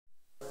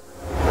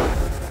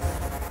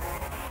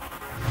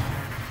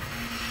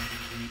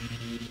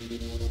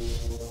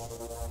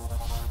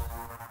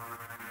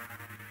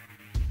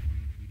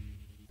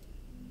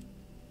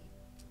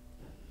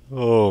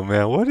Oh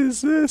man, what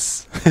is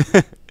this?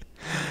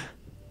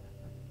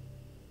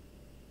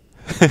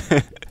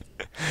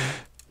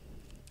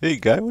 Hey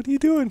guy, what are you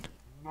doing?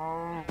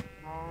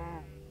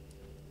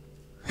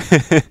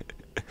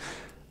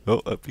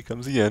 Oh, up he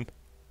comes again.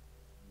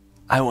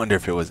 I wonder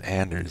if it was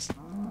Anders.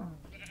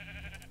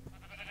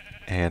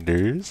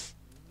 Anders,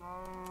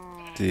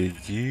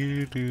 did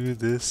you do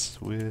this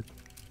with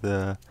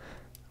the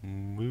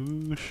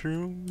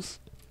mushrooms?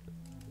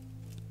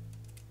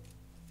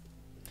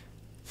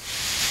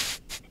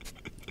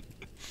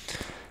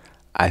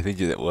 I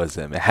think it was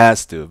him. It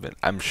has to have been.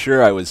 I'm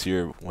sure I was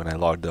here when I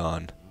logged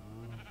on,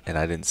 and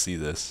I didn't see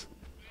this.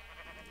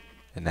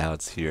 And now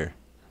it's here.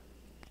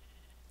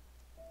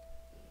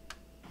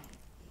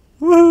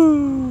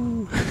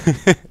 Woo!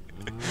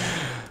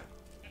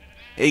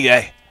 Hey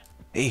guy.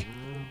 Hey.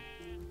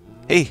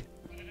 Hey.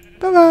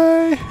 Bye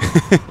bye.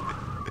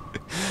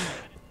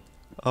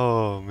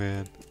 Oh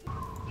man.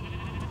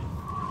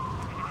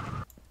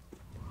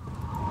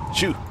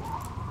 Shoo!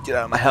 Get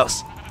out of my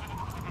house.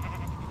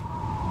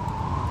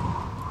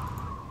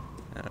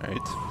 Alright.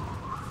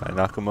 If I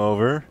knock him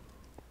over.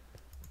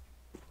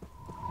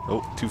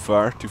 Oh, too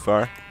far, too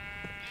far.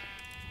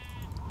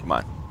 Come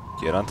on.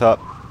 Get on top.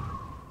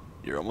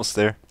 You're almost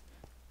there.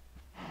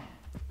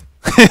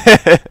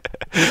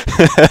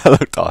 That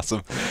looked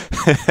awesome.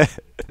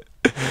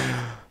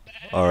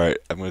 Alright,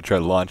 I'm gonna try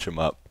to launch him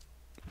up.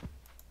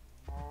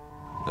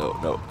 No,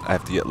 no, I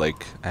have to get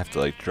like,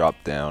 drop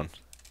down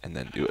and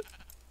then do it.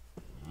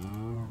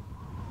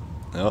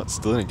 No,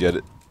 still didn't get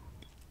it.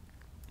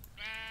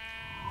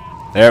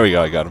 There we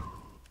go, I got him.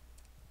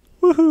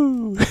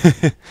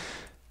 Woohoo!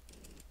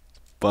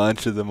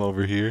 Bunch of them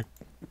over here.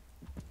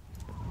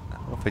 I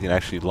don't know if I can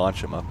actually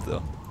launch him up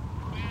though.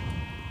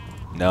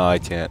 No, I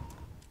can't.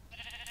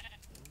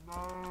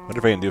 Wonder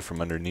if I can do it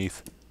from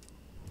underneath.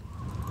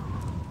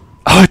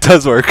 Oh, it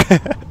does work!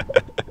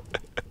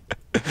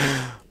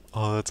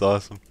 Oh, that's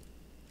awesome.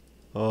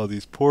 Oh,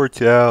 these poor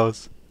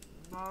cows.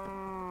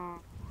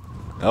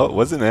 Oh, it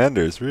wasn't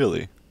Anders,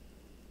 really.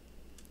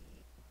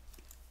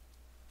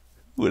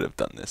 Who would have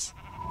done this?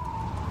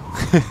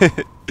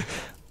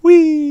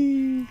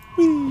 Whee!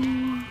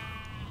 Whee!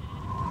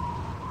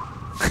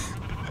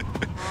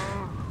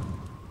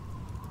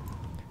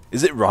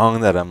 Is it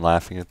wrong that I'm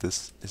laughing at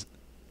this?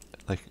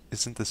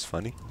 Isn't this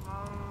funny?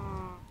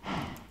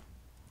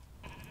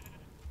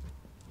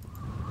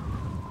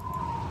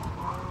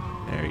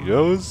 There he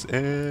goes,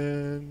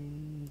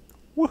 and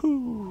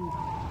woohoo!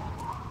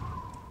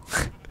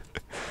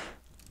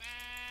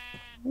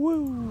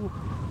 Woo!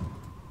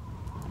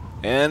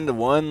 And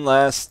one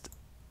last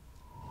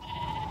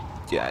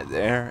guy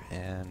there,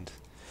 and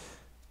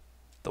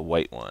the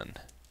white one.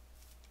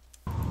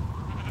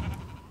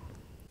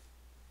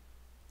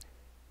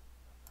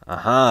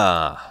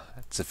 Aha!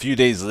 It's a few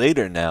days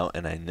later now,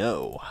 and I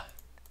know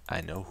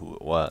who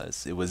it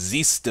was. It was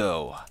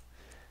Zisteau.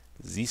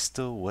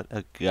 Zisteau, what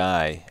a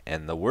guy.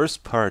 And the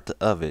worst part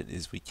of it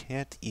is we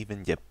can't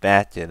even get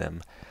back at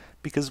him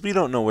because we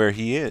don't know where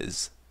he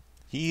is.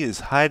 He is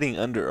hiding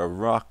under a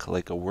rock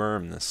like a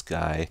worm, this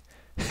guy,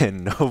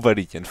 and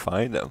nobody can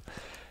find him.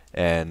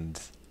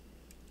 And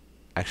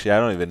actually, I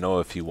don't even know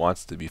if he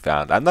wants to be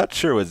found. I'm not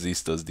sure what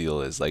Zistau's deal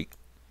is. Like,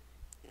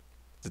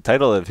 the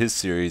title of his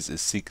series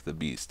is Seek the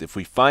Beast. If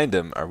we find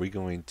him, are we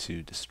going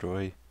to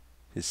destroy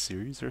his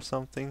series or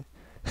something?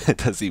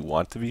 Does he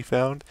want to be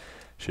found?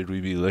 Should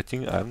we be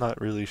looking? I'm not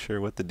really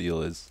sure what the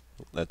deal is.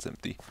 That's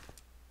empty.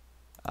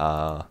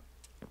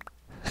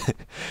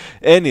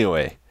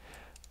 Anyway,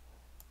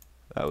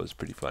 that was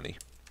pretty funny.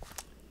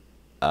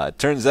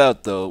 Turns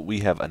out, though, we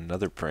have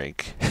another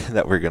prank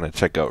that we're going to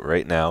check out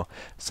right now.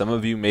 Some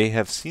of you may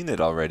have seen it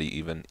already,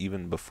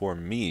 even before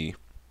me,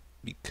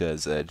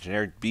 because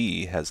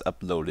generikb has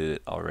uploaded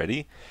it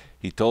already.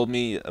 He told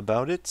me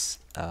about it.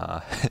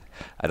 I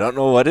don't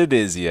know what it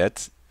is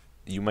yet.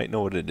 You might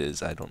know what it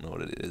is. I don't know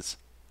what it is.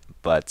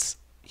 But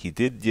he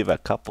did give a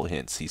couple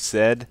hints. He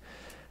said,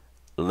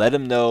 let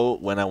him know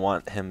when I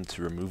want him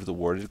to remove the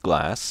warded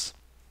glass.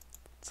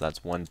 So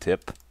that's one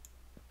tip.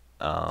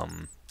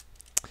 And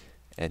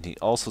he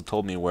also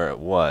told me where it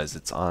was.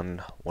 It's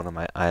on one of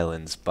my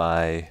islands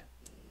by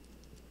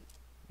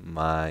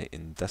my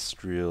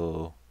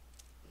industrial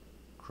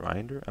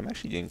grinder. I'm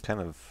actually getting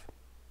kind of...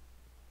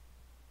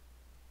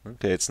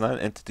 Okay, it's not an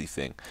entity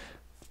thing.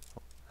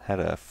 Had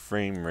a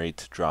frame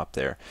rate drop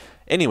there.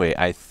 Anyway,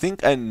 I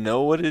think I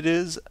know what it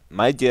is.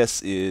 My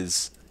guess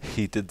is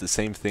he did the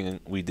same thing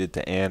we did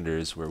to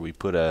Anders, where we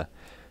put a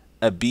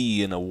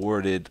bee in a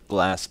warded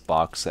glass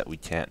box that we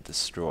can't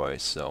destroy.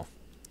 So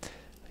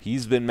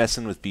he's been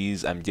messing with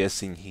bees. I'm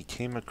guessing he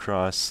came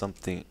across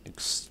something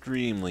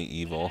extremely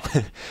evil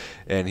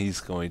and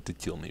he's going to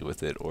kill me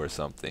with it or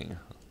something.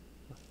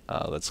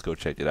 Let's go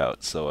check it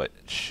out. So it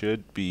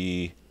should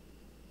be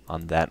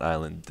on that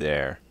island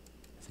there.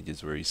 I think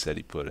is where he said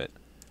he put it.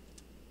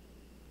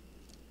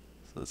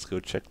 So let's go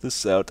check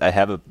this out. I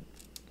have a...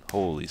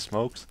 Holy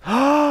smokes.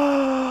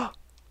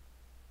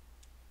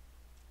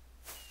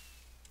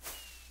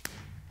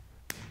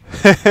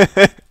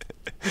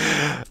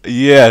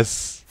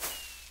 Yes.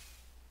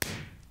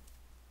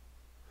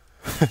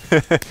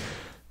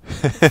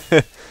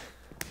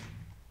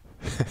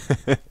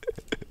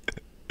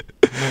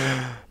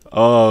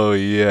 Oh,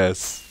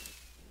 yes.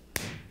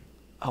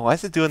 Oh, why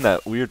is it doing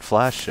that weird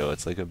flash show?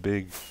 It's like a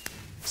big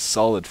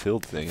solid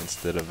filled thing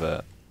instead of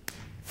a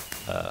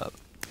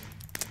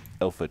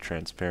alpha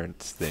transparent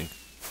thing.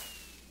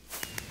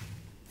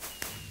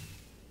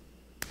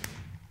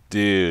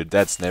 Dude,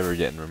 that's never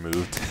getting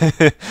removed.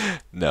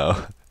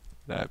 No.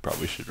 I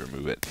probably should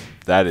remove it.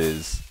 That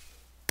is...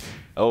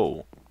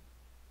 Oh.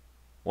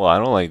 Well, I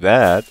don't like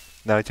that.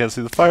 Now I can't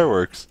see the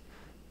fireworks.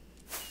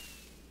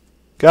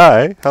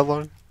 Guy, how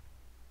long?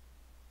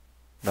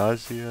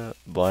 Nausea,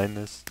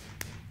 blindness.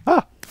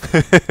 Ah!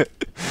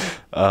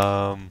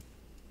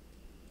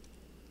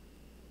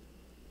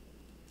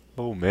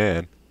 Oh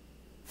man.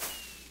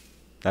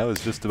 I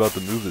was just about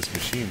to move this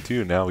machine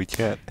too, now we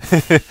can't.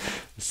 This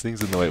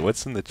thing's in the way.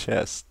 What's in the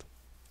chest?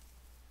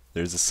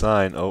 There's a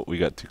sign. Oh, we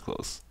got too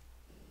close.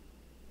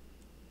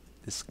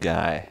 This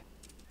guy.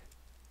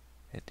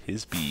 And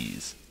his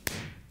bees.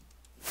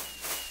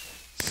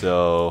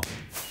 So...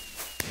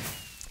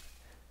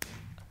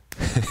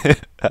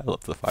 I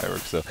love the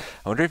fireworks. So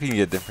I wonder if you can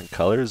get different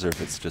colors or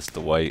if it's just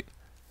the white.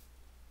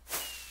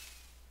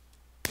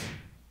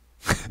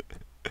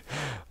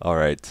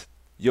 Alright.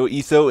 Yo,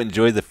 Etho,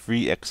 enjoy the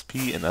free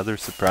XP and other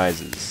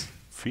surprises.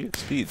 Free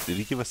XP? Did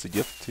he give us a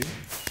gift too?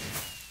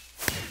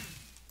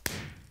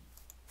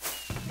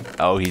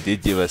 Oh, he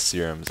did give us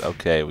serums.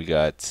 Okay, we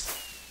got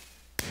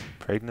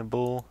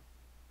Pregnable,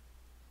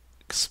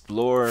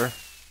 Explore,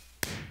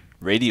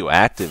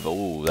 Radioactive.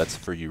 Oh, that's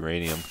for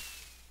uranium.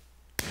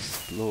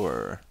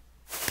 Explore.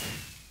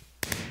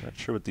 Not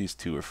sure what these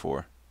two are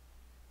for.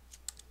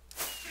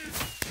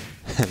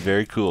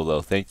 Very cool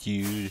though. Thank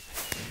you,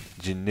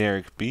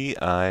 generikb.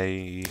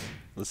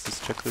 Let's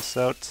just check this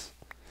out.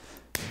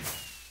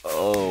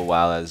 Oh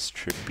wow, that's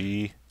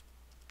trippy.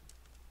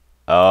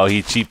 Oh,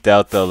 he cheaped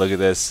out though. Look at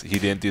this. He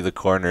didn't do the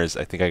corners.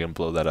 I think I can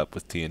blow that up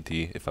with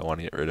TNT if I want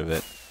to get rid of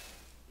it.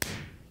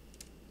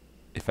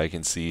 If I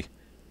can see.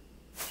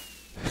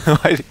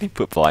 Why did he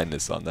put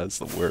blindness on? That's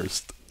the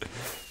worst.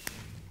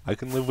 I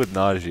can live with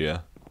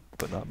nausea,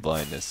 but not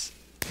blindness.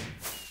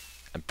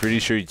 I'm pretty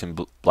sure you can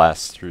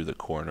blast through the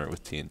corner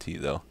with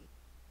TNT though.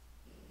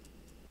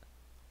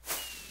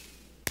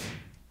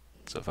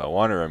 So if I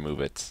want to remove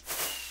it,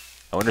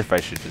 I wonder if I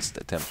should just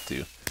attempt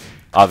to.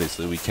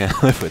 Obviously we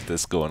can't live with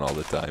this going all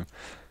the time.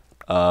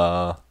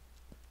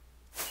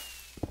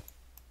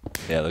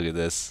 Yeah, look at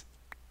this.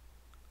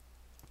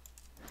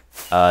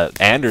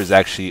 Anders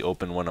actually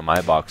opened one of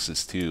my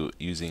boxes too,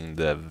 using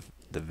the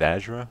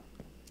Vajra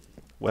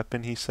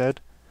weapon, he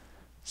said.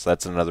 So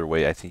that's another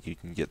way I think you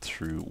can get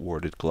through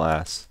warded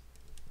glass.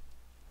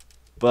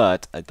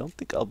 But I don't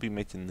think I'll be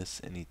making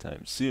this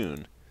anytime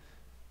soon,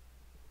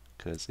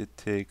 because it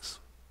takes...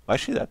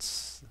 Actually,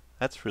 that's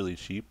really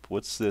cheap.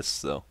 What's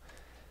this though?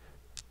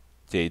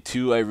 Okay,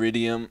 2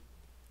 iridium.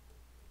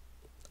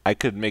 I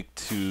could make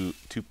two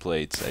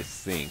plates, I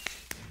think.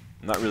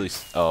 Not really.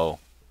 Oh.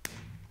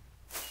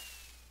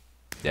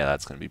 Yeah,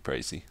 that's gonna be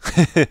pricey.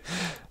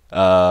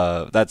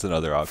 That's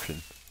another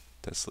option.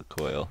 Tesla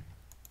coil.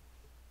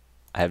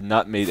 I have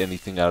not made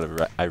anything out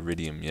of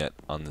iridium yet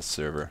on this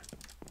server,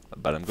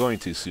 but I'm going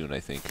to soon, I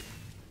think.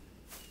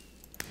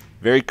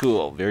 Very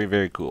cool. Very,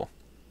 very cool.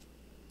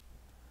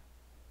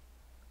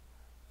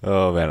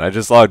 Oh man, I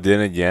just logged in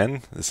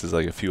again. This is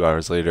like a few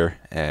hours later,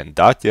 and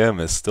 .yam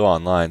is still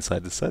online, so I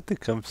decided to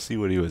come see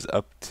what he was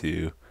up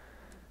to.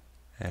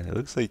 And it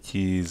looks like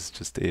he's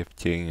just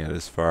AFKing at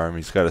his farm.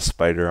 He's got a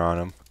spider on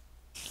him.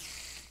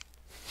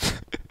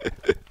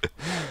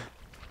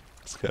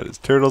 He's got his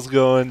turtles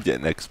going,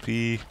 getting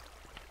XP.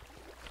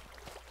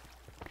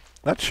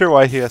 Not sure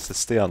why he has to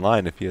stay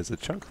online if he has a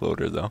chunk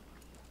loader, though.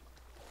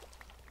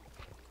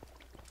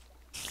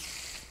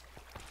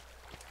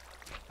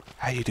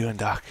 How you doing,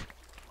 Doc?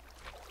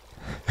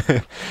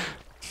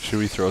 Should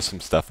we throw some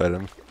stuff at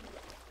him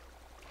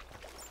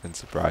and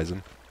surprise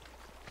him?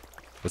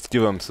 Let's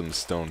give him some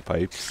stone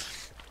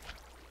pipes.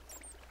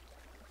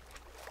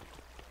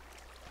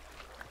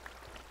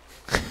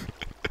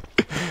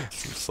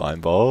 Some slime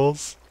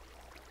balls.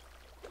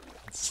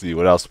 Let's see,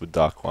 what else would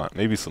Doc want?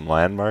 Maybe some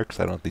landmarks.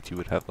 I don't think he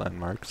would have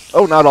landmarks.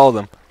 Oh, not all of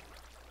them.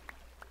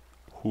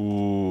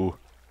 Ooh.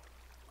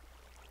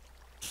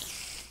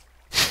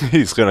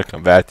 He's gonna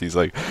come back. He's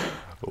like,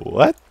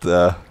 what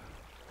the?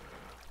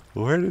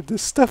 Where did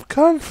this stuff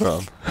come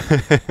from?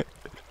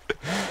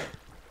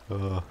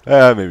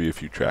 Maybe a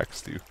few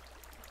tracks too.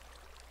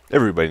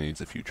 Everybody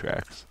needs a few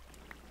tracks.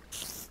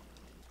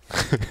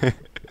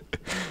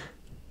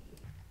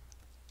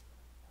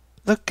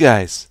 Look,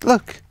 guys,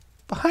 look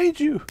behind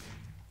you.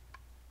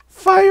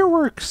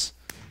 Fireworks.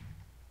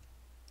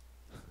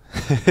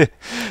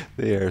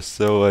 They are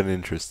so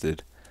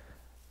uninterested.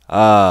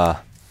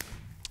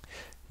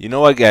 You know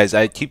what, guys?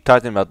 I keep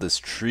talking about this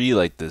tree,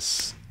 like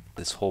this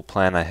whole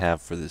plan I have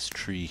for this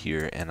tree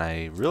here, and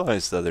I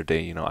realized the other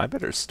day, you know, I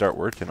better start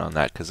working on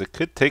that because it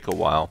could take a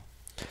while.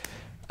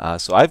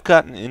 So I've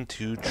gotten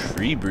into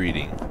tree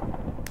breeding.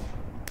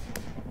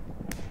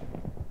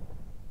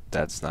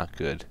 That's not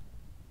good.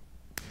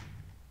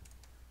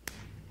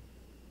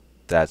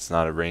 That's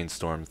not a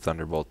rainstorm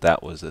thunderbolt.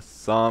 That was a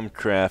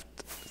Thaumcraft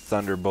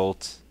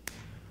thunderbolt,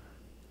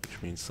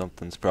 which means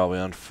something's probably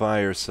on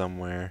fire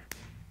somewhere.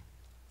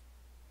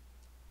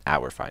 Ah,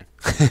 we're fine.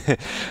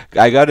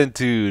 I got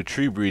into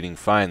tree breeding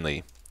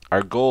finally.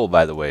 Our goal,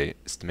 by the way,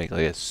 is to make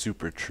like a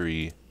super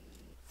tree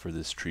for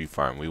this tree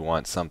farm. We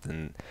want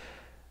something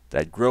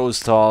that grows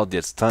tall,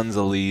 gets tons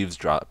of leaves,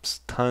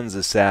 drops tons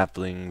of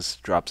saplings,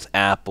 drops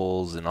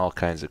apples, and all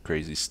kinds of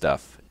crazy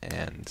stuff.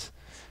 And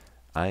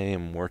I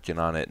am working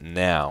on it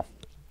now.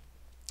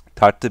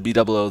 Talked to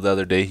BOO the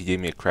other day. He gave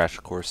me a crash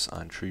course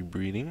on tree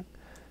breeding,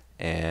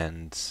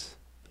 and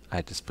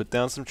I just put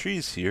down some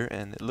trees here,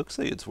 and it looks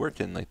like it's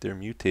working. Like they're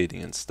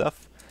mutating and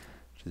stuff,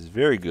 which is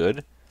very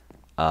good.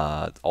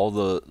 All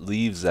the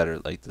leaves that are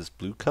like this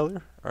blue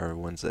color are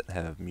ones that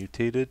have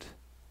mutated,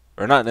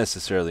 or not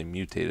necessarily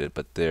mutated,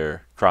 but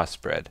they're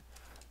crossbred,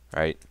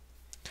 right?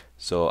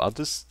 So I'll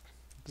just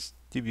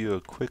give you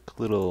a quick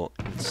little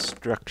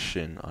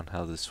instruction on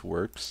how this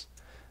works.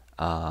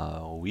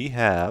 We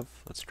have,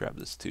 let's grab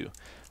this too.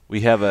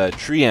 We have a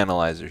tree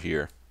analyzer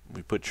here.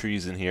 We put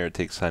trees in here, it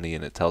takes honey,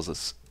 and it tells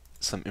us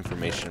some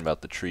information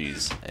about the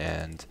trees.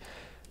 And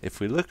if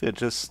we look at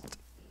just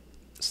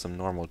some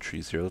normal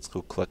trees here, let's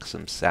go collect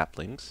some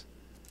saplings.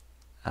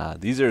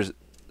 These are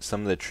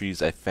some of the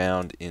trees I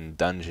found in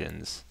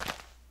dungeons.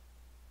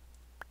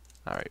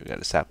 Alright, we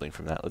got a sapling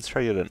from that. Let's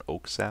try to get an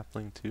oak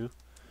sapling too.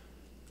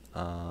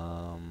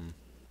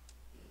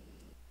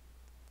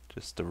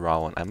 Just a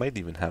raw one. I might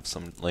even have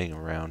some laying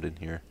around in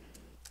here.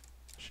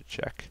 Should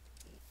check.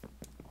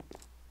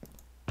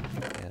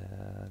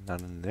 None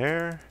in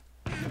there.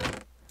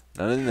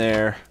 None in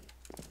there.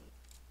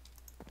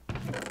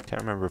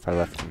 Can't remember if I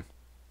left them.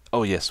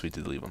 Oh yes, we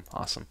did leave them.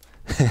 Awesome.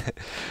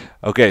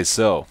 Okay,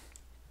 so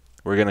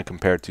we're going to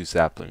compare two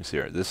saplings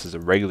here. This is a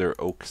regular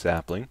oak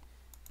sapling.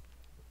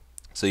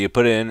 So you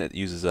put it in, it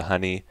uses a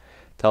honey,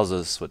 tells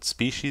us what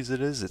species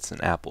it is. It's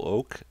an apple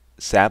oak.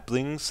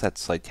 Saplings,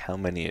 that's like how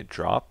many it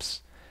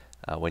drops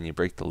when you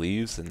break the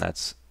leaves, and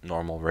that's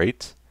normal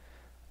rate.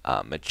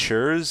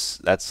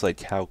 Matures, that's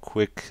like how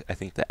quick I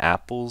think the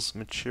apples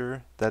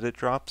mature that it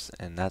drops,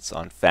 and that's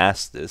on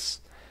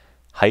fastest.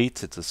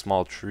 Height, it's a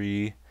small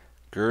tree.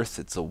 Girth,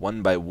 it's a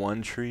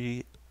 1x1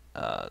 tree.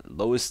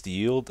 Lowest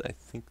yield, I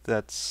think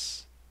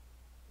that's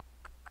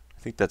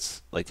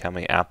like how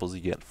many apples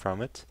you get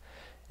from it.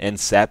 And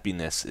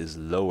sappiness is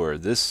lower.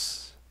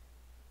 This,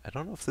 I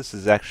don't know if this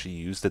is actually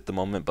used at the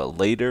moment, but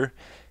later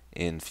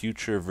in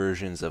future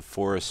versions of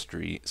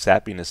forestry,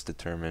 sappiness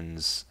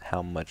determines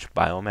how much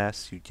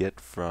biomass you get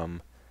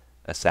from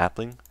a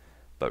sapling.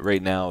 But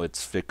right now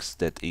it's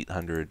fixed at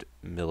 800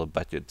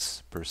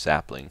 millibuckets per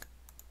sapling,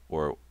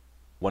 or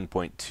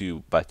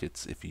 1.2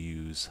 buckets if you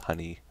use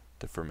honey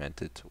to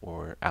ferment it,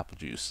 or apple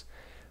juice.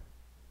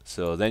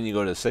 So then you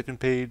go to the second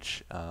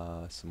page,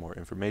 some more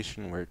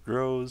information where it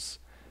grows.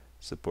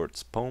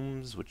 Supports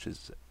pomes, which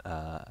is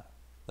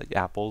like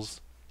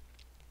apples,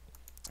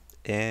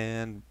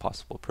 and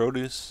possible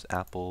produce,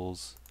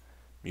 apples,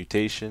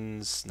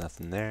 mutations,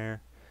 nothing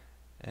there,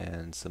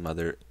 and some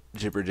other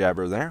jibber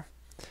jabber there.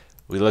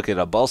 We look at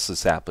a balsa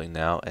sapling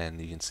now,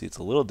 and you can see it's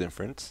a little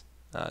different.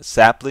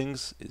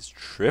 Saplings is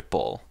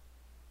triple.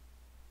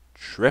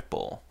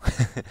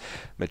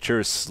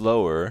 Matures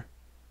slower,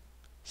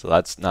 so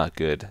that's not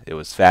good. It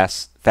was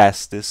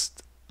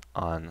fastest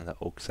on the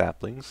oak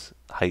saplings.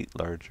 Height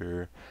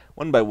larger,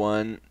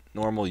 1x1,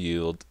 normal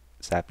yield,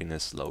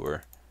 sappiness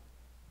lower.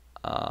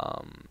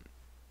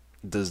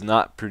 Does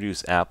not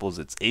produce apples.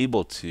 It's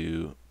able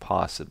to,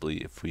 possibly,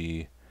 if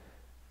we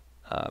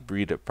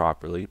breed it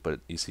properly, but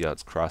you see how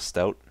it's crossed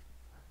out.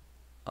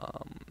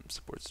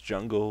 Supports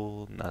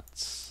jungle,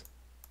 nuts.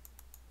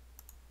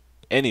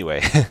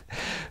 Anyway,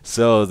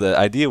 so the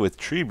idea with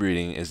tree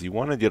breeding is you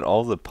want to get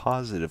all the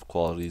positive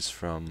qualities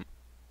from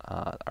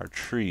our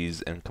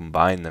trees and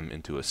combine them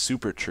into a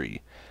super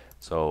tree.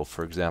 So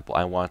for example,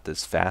 I want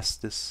this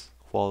fastest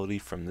quality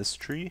from this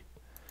tree,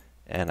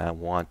 and I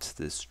want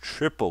this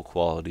triple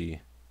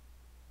quality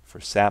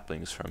for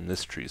saplings from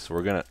this tree. So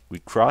we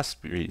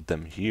crossbreed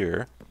them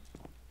here.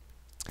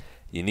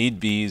 You need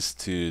bees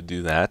to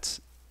do that.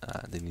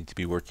 They need to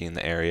be working in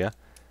the area,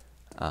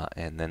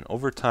 and then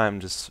over time,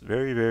 just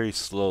very, very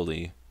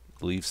slowly,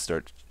 leaves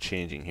start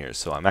changing here.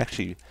 So I'm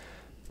actually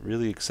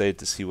really excited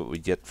to see what we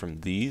get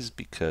from these,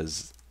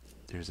 because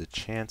there's a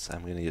chance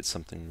I'm going to get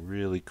something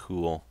really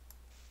cool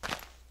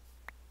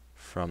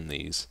from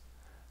these.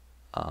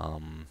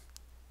 And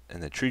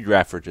the tree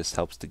grapher just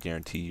helps to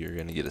guarantee you're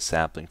going to get a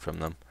sapling from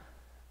them.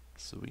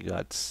 So we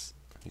got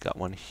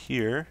one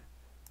here.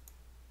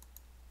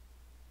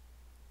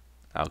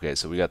 Okay,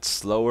 so we got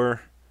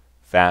slower,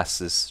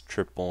 fastest,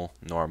 triple,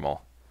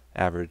 normal,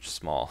 average,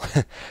 small.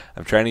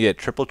 I'm trying to get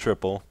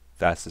triple,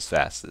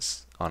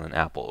 fastest on an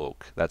apple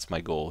oak. That's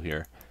my goal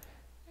here.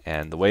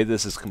 And the way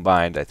this is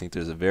combined, I think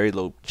there's a very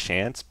low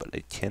chance, but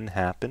it can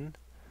happen.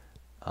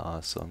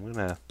 So I'm going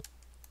to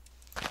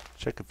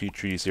check a few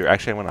trees here.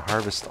 Actually, I'm going to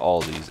harvest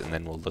all these, and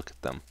then we'll look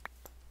at them.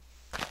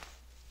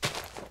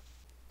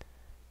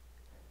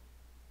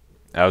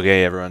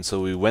 Okay, everyone, so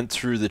we went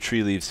through the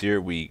tree leaves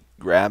here. We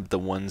grabbed the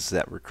ones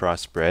that were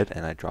crossbred,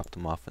 and I dropped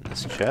them off in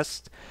this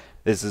chest.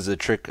 This is a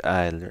trick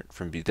I learned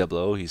from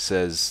BWO. He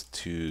says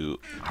to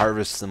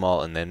harvest them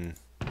all and then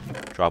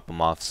drop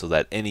them off so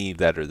that any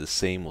that are the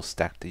same will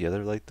stack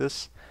together like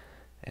this.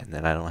 And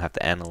then I don't have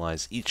to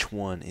analyze each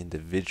one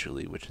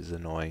individually, which is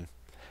annoying.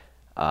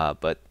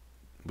 But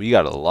we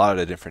got a lot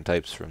of different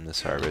types from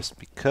this harvest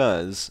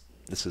because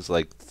this is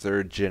like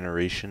third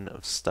generation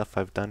of stuff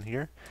I've done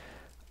here.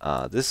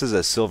 This is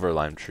a silver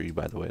lime tree,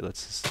 by the way.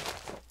 Let's just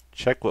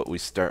check what we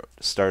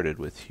started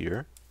with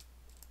here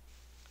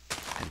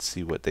and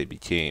see what they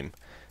became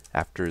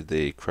after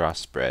they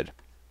crossbred.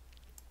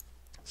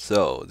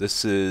 So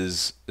this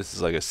is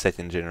like a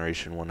second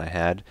generation one I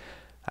had.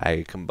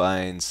 I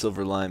combined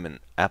silver lime and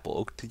apple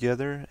oak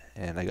together,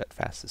 and I got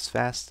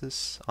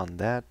fastest on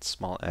that,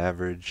 small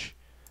average.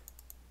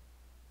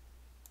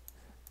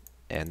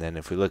 And then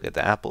if we look at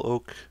the apple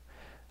oak,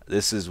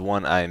 this is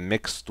one I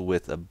mixed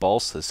with a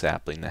balsa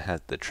sapling that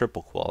had the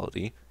triple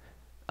quality,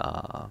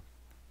 but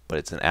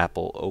it's an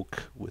apple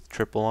oak with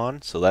triple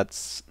on, so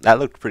that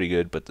looked pretty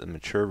good, but the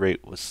mature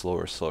rate was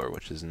slower,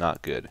 which is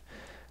not good.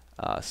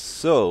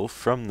 So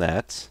from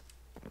that,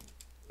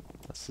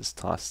 let's just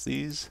toss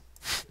these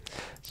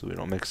so we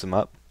don't mix them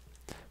up.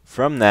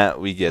 From that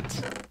we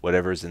get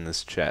whatever's in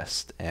this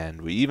chest,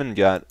 and we even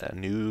got a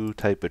new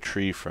type of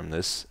tree from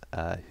this,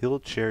 hill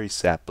cherry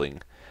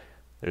sapling.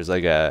 There's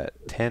like a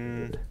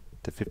 10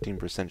 to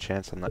 15%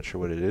 chance, I'm not sure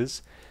what it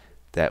is,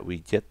 that we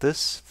get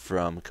this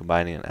from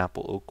combining an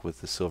apple oak with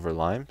the silver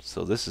lime.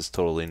 So this is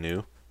totally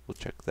new. We'll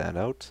check that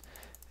out,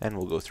 and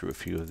we'll go through a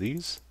few of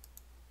these.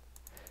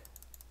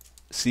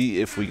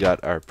 See if we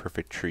got our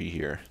perfect tree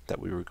here that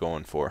we were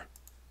going for.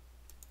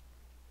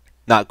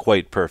 Not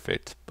quite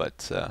perfect,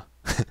 but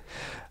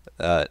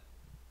the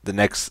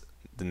next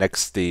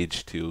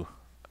stage to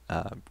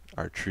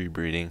our tree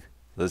breeding.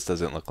 This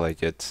doesn't look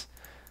like it.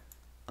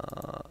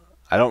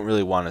 I don't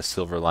really want a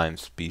silver lime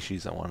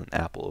species. I want an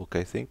apple oak,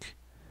 I think.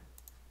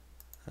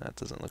 That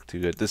doesn't look too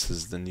good. This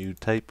is the new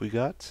type we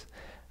got.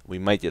 We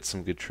might get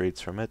some good traits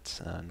from it.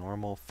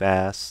 Normal,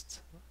 fast.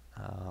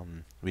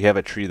 We have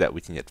a tree that we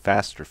can get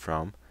faster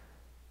from.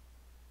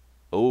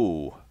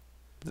 Oh,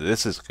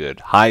 this is good.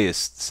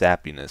 Highest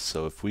sappiness.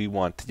 So if we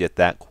want to get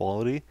that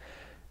quality,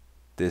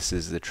 this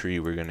is the tree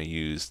we're going to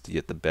use to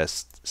get the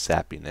best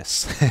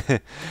sappiness.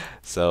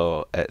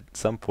 So at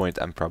some point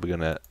I'm probably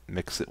going to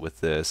mix it with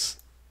this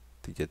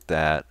to get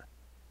that.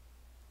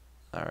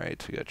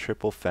 Alright, we got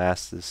triple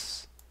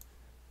fastest.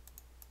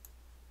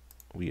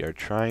 We are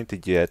trying to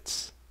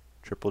get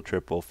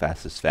triple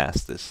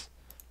fastest.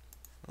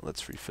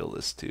 Let's refill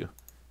this too.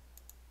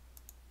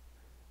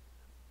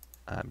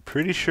 I'm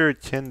pretty sure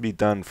it can be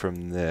done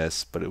from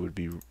this, but it would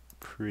be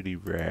pretty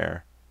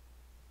rare.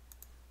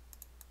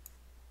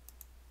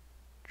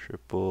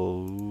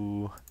 Triple,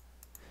 ooh.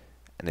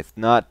 And if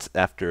not,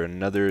 after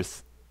another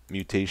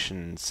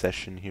mutation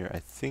session here, I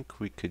think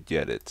we could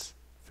get it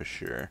for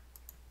sure.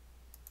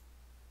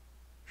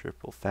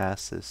 Triple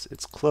fastest.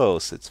 It's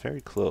close. It's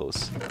very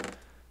close.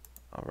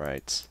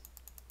 Alright.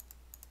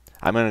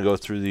 I'm going to go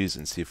through these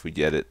and see if we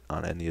get it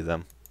on any of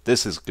them.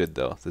 This is good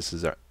though. This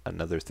is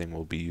another thing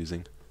we'll be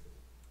using.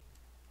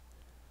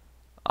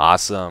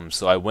 Awesome.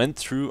 So I went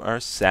through our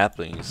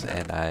saplings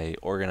and I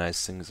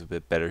organized things a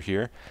bit better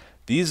here.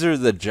 These are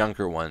the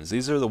junker ones.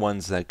 These are the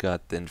ones that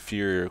got the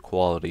inferior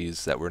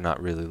qualities that we're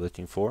not really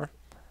looking for.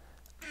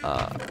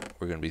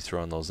 We're going to be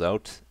throwing those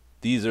out.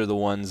 These are the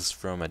ones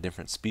from a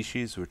different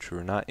species which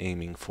we're not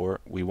aiming for.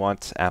 We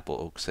want apple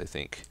oaks, I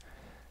think.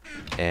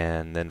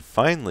 And then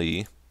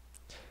finally,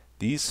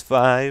 these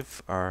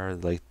 5 are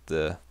like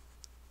the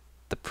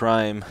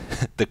prime,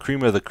 the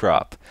cream of the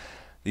crop.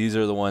 These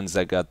are the ones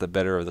that got the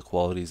better of the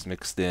qualities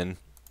mixed in,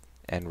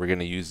 and we're going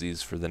to use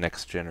these for the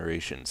next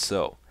generation.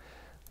 So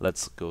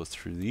let's go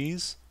through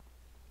these.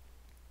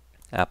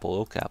 Apple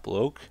oak.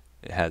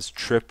 It has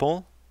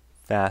triple,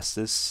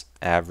 fastest,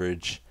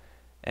 average,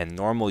 and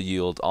normal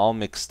yield all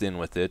mixed in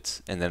with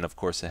it. And then of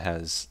course it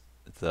has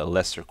the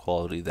lesser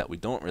quality that we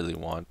don't really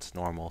want,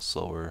 normal,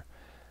 slower,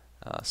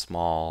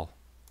 small,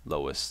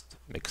 lowest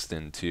mixed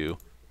in too.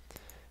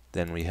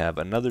 Then we have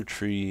another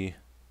tree.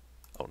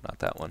 Oh, not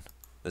that one.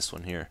 This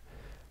one here.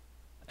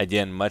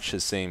 Again, much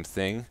the same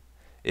thing.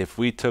 If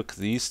we took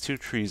these 2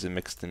 trees and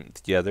mixed them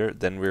together,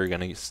 then we're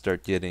going to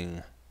start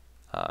getting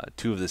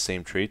 2 of the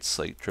same traits,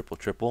 like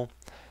triple,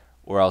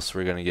 or else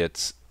we're going to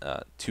get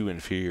 2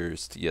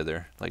 inferiors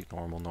together, like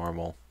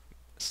normal,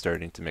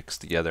 starting to mix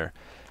together.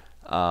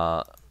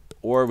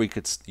 Or we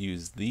could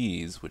use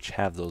these, which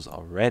have those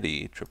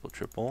already,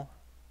 triple,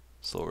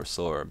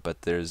 slower,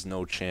 but there's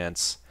no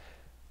chance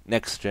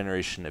next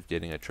generation of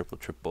getting a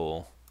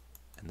triple,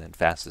 and then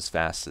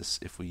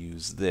fastest. If we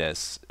use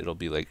this, it'll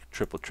be like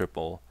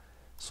triple,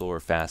 slower,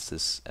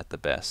 fastest at the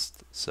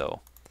best.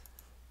 So,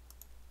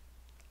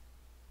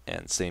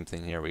 and same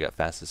thing here, we got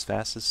fastest.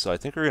 So I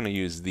think we're going to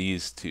use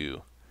these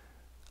 2.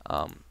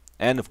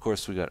 And of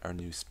course we got our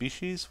new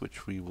species,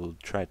 which we will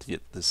try to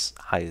get this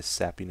highest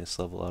sappiness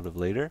level out of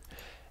later.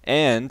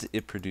 and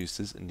it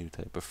produces a new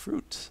type of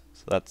fruit.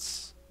 So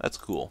that's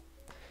cool.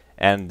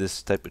 And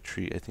this type of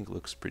tree I think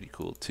looks pretty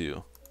cool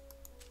too.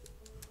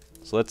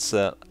 So let's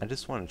I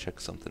just want to check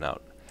something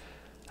out.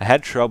 I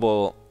had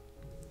trouble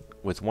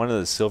with one of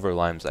the silver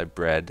limes I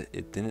bred.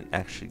 It didn't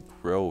actually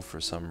grow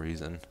for some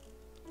reason.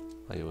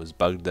 Like it was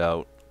bugged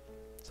out.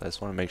 So I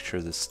just want to make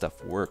sure this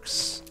stuff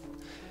works.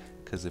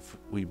 Because if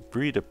we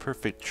breed a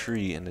perfect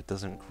tree and it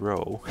doesn't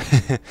grow,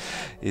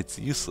 it's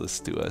useless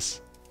to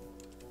us.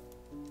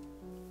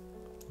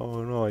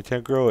 Oh no, I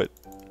can't grow it.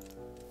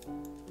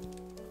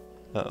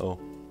 Uh-oh.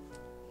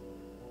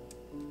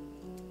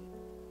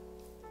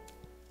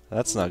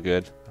 That's not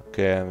good.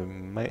 Okay, I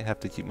might have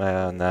to keep my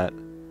eye on that.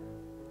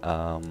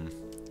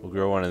 We'll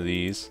grow one of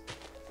these.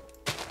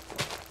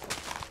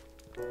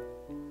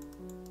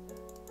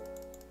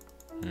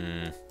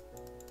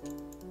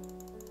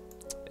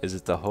 Is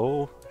it the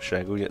hoe? Should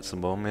I go get some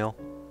bone meal?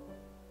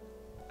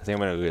 I think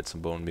I'm gonna go get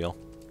some bone meal.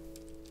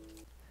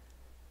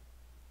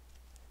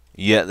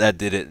 Yeah, that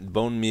did it.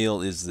 Bone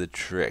meal is the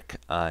trick.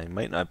 I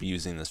might not be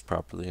using this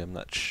properly, I'm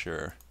not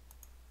sure.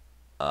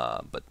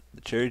 But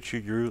the cherry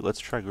tree grew. Let's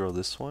try grow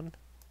this one.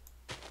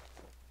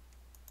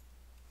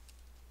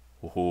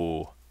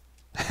 Whoa.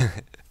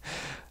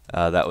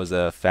 That was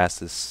the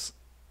fastest,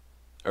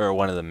 or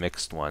one of the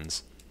mixed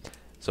ones.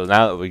 So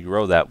now that we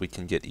grow that, we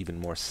can get even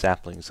more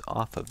saplings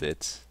off of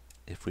it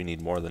if we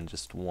need more than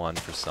just one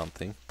for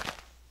something.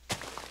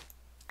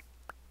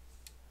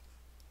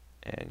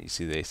 And you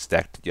see they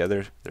stack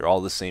together. They're all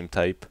the same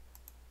type.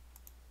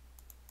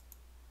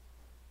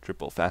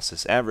 Triple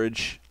fastest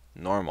average,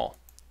 normal.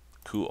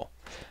 Cool.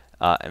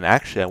 And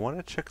actually I want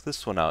to check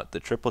this one out.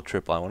 The triple.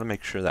 I want to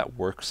make sure that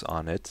works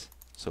on it.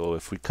 So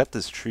if we cut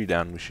this tree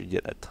down, we should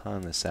get a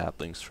ton of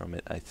saplings from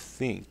it, I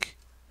think.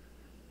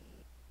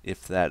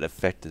 If that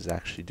effect is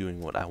actually doing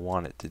what I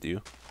want it to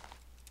do.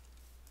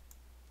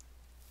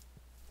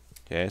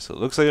 Okay, so it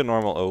looks like a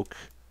normal oak,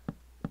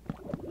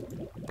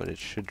 but it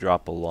should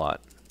drop a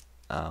lot.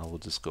 We'll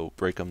just go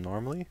break them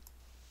normally.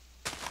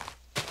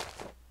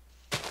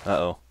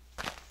 Uh-oh.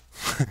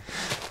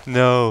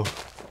 No!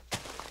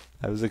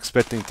 I was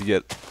expecting to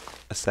get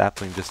a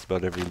sapling just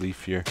about every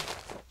leaf here.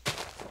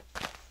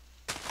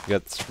 We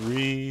got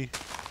 3,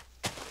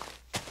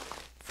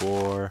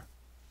 4,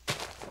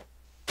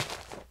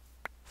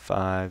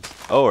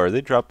 5. Oh, are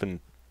they dropping?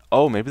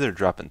 Oh, maybe they're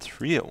dropping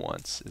 3 at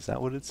once. Is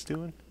that what it's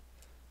doing?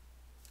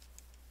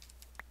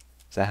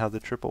 Is that how the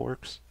triple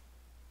works?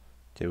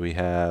 Okay, we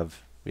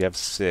have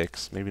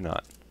 6. Maybe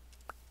not.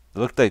 It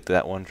looked like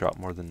that one dropped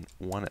more than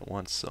 1 at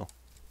once, so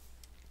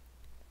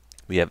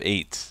we have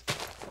 8.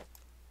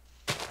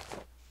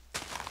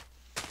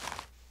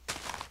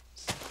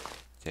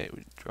 Okay,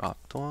 we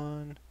dropped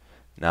 1.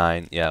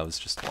 9. Yeah, it was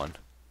just 1.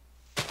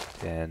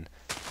 10.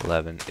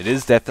 11. It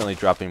is definitely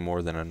dropping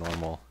more than a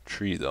normal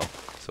tree though,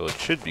 so it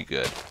should be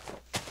good.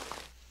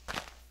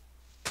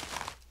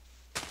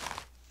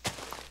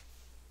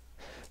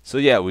 So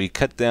yeah, we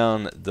cut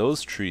down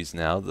those trees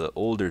now, the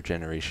older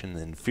generation,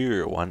 the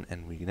inferior one,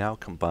 and we now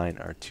combine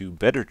our 2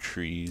 better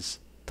trees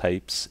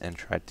types and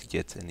try to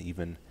get an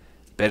even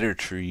better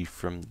tree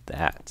from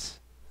that.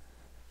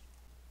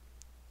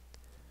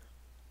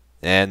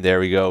 And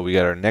there we go, we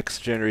got our next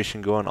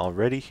generation going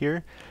already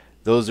here.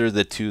 Those are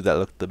the 2 that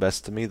looked the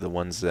best to me, the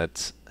ones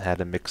that had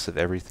a mix of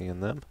everything in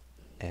them.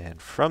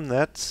 And from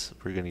that,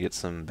 we're going to get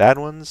some bad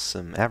ones,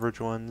 some average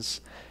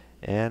ones,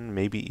 and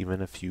maybe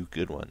even a few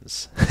good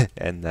ones.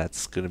 And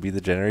that's going to be the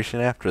generation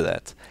after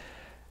that.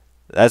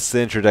 That's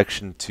the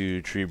introduction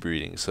to tree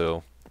breeding.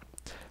 So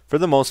for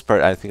the most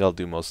part, I think I'll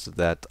do most of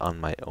that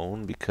on my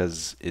own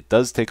because it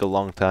does take a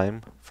long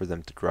time for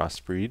them to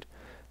crossbreed.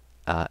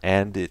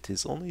 And it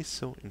is only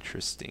so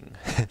interesting.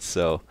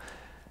 So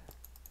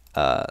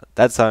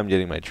that's how I'm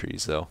getting my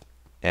trees though.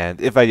 And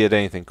if I get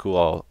anything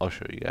cool, I'll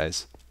show you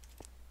guys.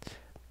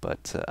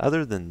 But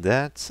other than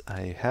that,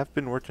 I have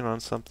been working on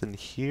something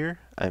here.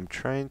 I'm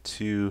trying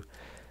to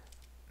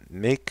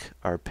make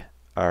our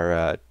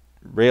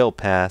rail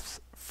path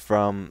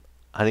from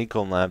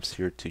Honeycomb Labs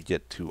here to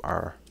get to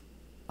our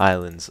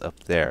islands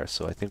up there.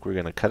 So I think we're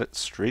going to cut it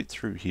straight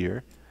through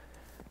here.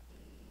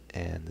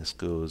 And this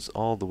goes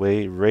all the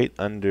way right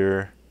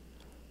under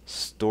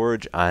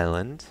Storage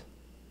Island.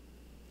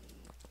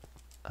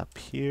 Up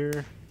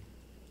here.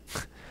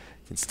 You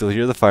can still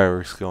hear the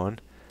fireworks going.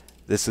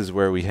 This is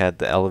where we had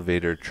the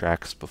elevator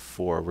tracks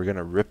before. We're going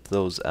to rip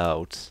those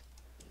out.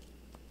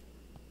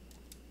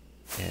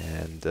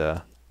 And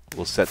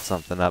we'll set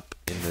something up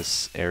in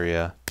this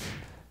area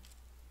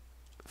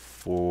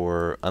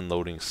for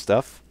unloading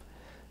stuff.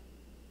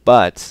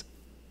 But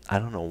I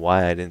don't know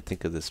why I didn't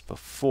think of this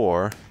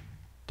before.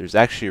 There's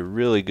actually a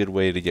really good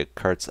way to get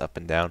carts up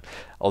and down.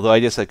 Although I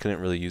guess I couldn't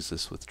really use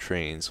this with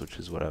trains, which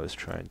is what I was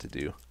trying to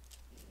do.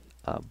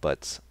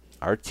 But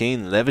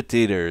arcane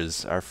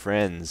levitators, our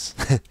friends,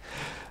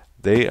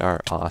 they are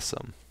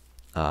awesome.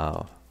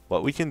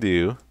 What we can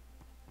do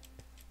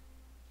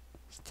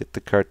is get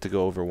the cart to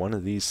go over one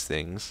of these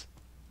things,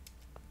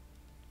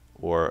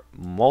 or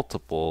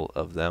multiple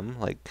of them,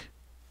 like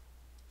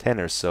 10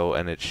 or so,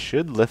 and it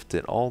should lift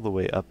it all the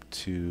way up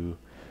to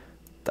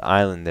the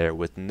island there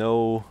with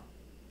no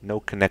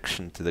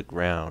connection to the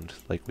ground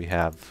like we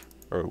have,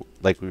 or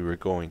like we were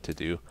going to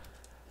do.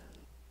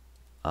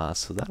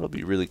 So that'll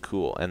be really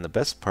cool. And the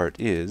best part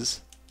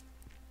is,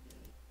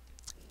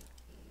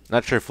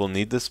 not sure if we'll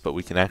need this, but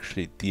we can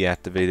actually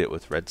deactivate it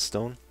with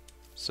redstone.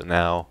 So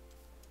now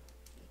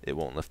it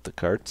won't lift the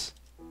carts.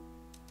 I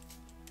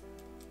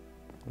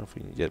don't know if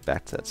we can get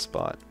back to that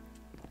spot.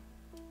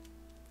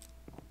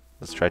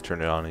 Let's try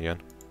turn it on again.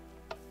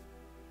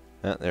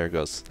 Ah, there it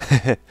goes.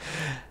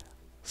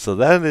 So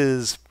that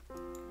is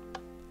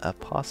a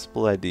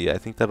possible idea. I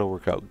think that'll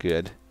work out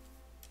good.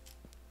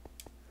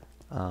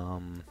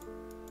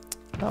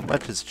 Not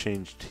much has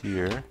changed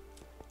here,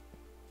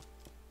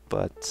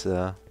 but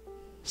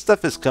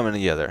stuff is coming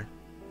together.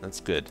 That's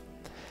good.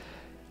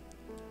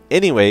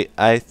 Anyway,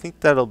 I think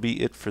that'll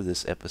be it for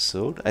this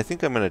episode. I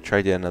think I'm going to try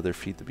to get another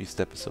Feed the Beast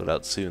episode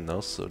out soon,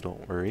 though, so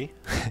don't worry.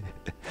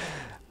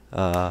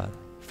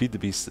 Feed the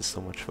Beast is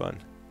so much fun.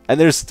 And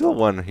there's still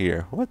one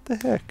here. What the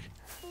heck?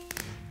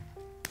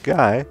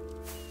 Guy.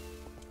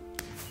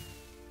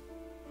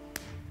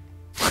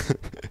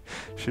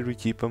 Should we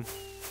keep him?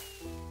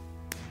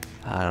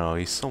 I don't know,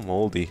 he's so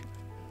moldy.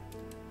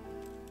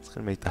 It's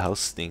gonna make the house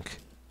stink.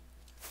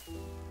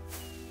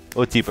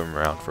 We'll keep him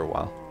around for a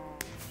while.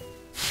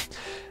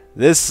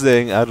 This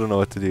thing, I don't know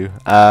what to do.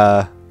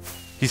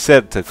 He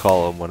said to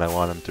call him when I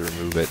want him to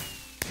remove it.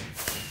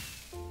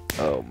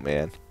 Oh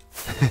man.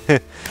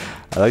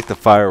 I like the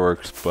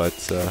fireworks, but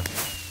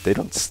they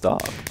don't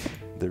stop.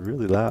 They're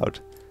really loud.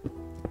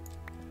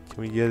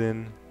 Can we get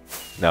in?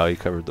 No, he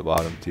covered the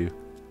bottom too.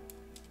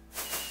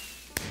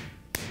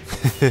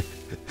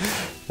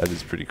 That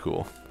is pretty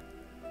cool.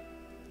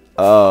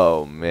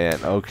 Oh man,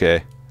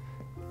 okay.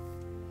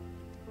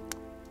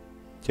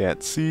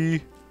 Can't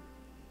see.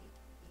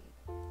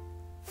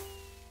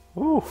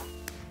 Ooh,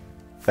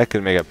 that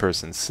could make a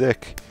person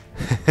sick.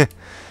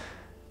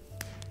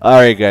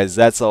 Alright guys,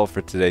 that's all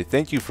for today.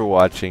 Thank you for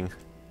watching.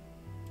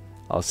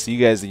 I'll see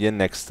you guys again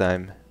next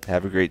time.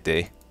 Have a great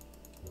day.